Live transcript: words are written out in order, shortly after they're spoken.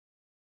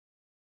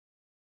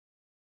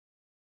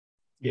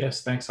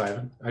Yes, thanks,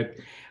 Ivan.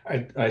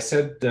 I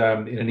said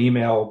in an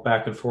email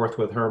back and forth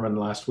with Herman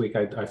last week,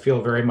 I feel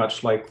very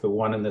much like the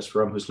one in this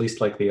room who's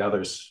least like the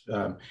others.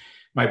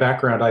 My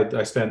background,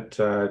 I spent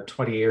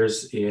 20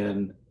 years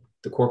in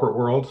the corporate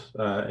world,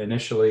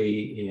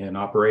 initially in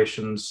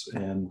operations,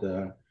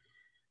 and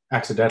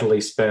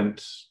accidentally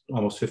spent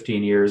almost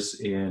 15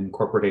 years in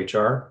corporate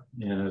HR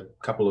in a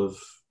couple of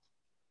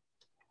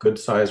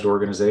good-sized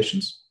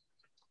organizations.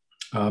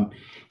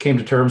 Came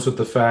to terms with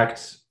the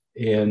fact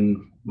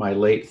in my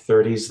late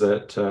 30s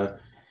that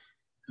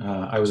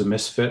I was a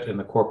misfit in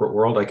the corporate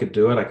world. I could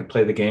do it. I could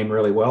play the game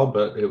really well,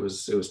 but it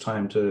was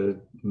time to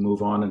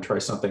move on and try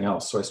something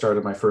else. So I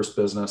started my first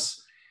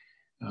business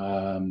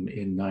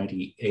in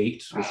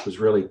 '98, which was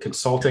really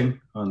consulting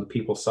on the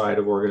people side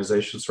of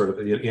organizations, sort of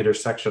the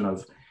intersection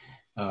of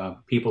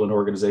people and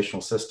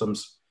organizational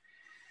systems,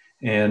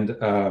 and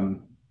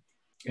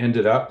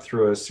ended up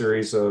through a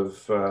series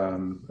of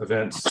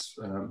events,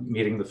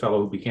 meeting the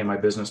fellow who became my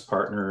business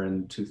partner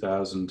in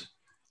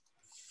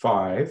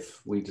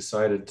 2005. We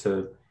decided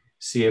to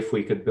see if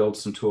we could build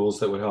some tools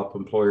that would help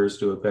employers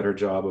do a better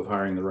job of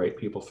hiring the right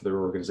people for their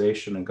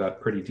organization, and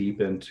got pretty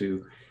deep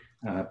into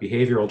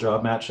behavioral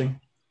job matching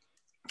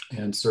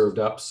and served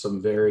up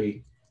some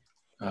very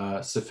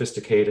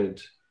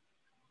sophisticated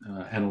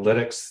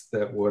analytics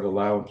that would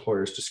allow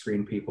employers to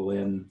screen people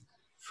in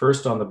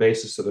first on the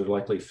basis of their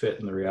likely fit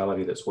and the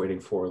reality that's waiting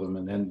for them,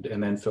 and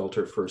then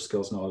filter for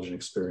skills, knowledge, and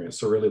experience.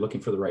 So really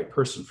looking for the right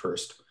person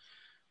first,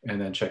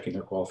 and then checking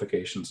their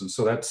qualifications. And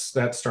so that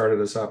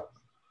started us up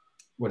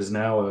what is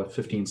now a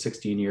 15,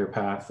 16-year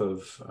path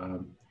of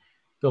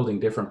building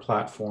different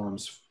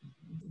platforms,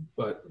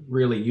 but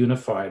really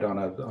unified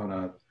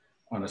on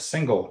a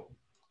single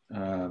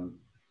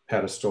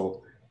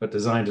pedestal, but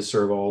designed to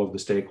serve all of the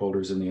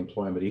stakeholders in the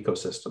employment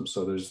ecosystem.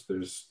 So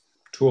there's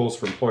tools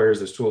for employers,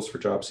 there's tools for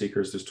job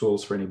seekers, there's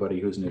tools for anybody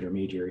who's an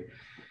intermediary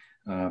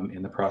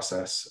in the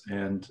process.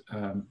 And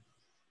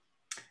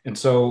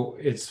so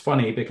it's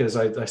funny because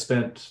I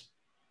spent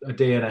a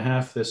day and a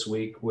half this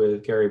week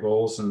with Gary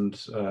Bowles and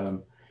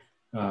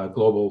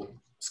Global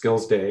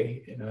Skills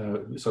Day.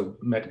 So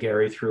met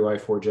Gary through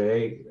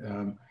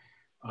I4J.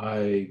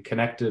 I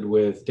connected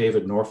with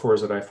David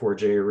Norfors at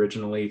I4J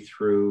originally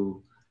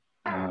through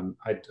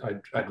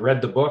I'd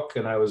read the book,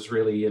 and I was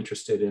really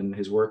interested in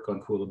his work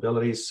on cool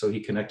abilities. So he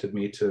connected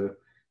me to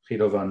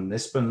Guido van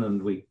Nispen,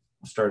 and we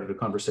started a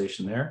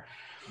conversation there.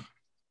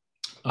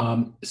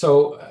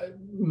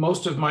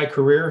 Most of my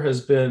career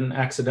has been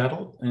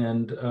accidental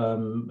and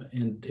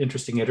in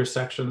interesting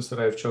intersections that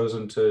I've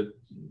chosen to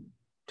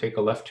take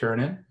a left turn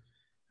in.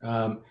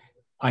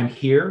 I'm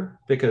here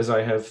because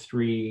I have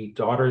three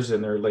daughters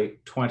in their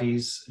late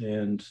 20s,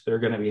 and they're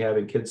going to be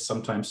having kids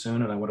sometime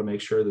soon, and I want to make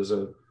sure there's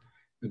a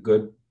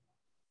good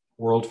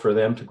world for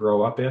them to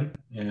grow up in.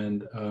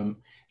 And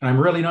I'm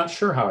really not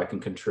sure how I can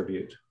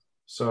contribute.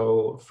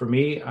 So for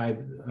me,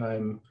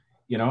 I'm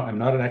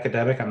not an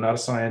academic, I'm not a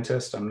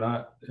scientist, I'm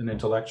not an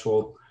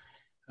intellectual,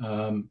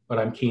 but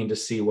I'm keen to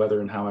see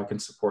whether and how I can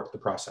support the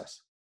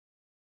process.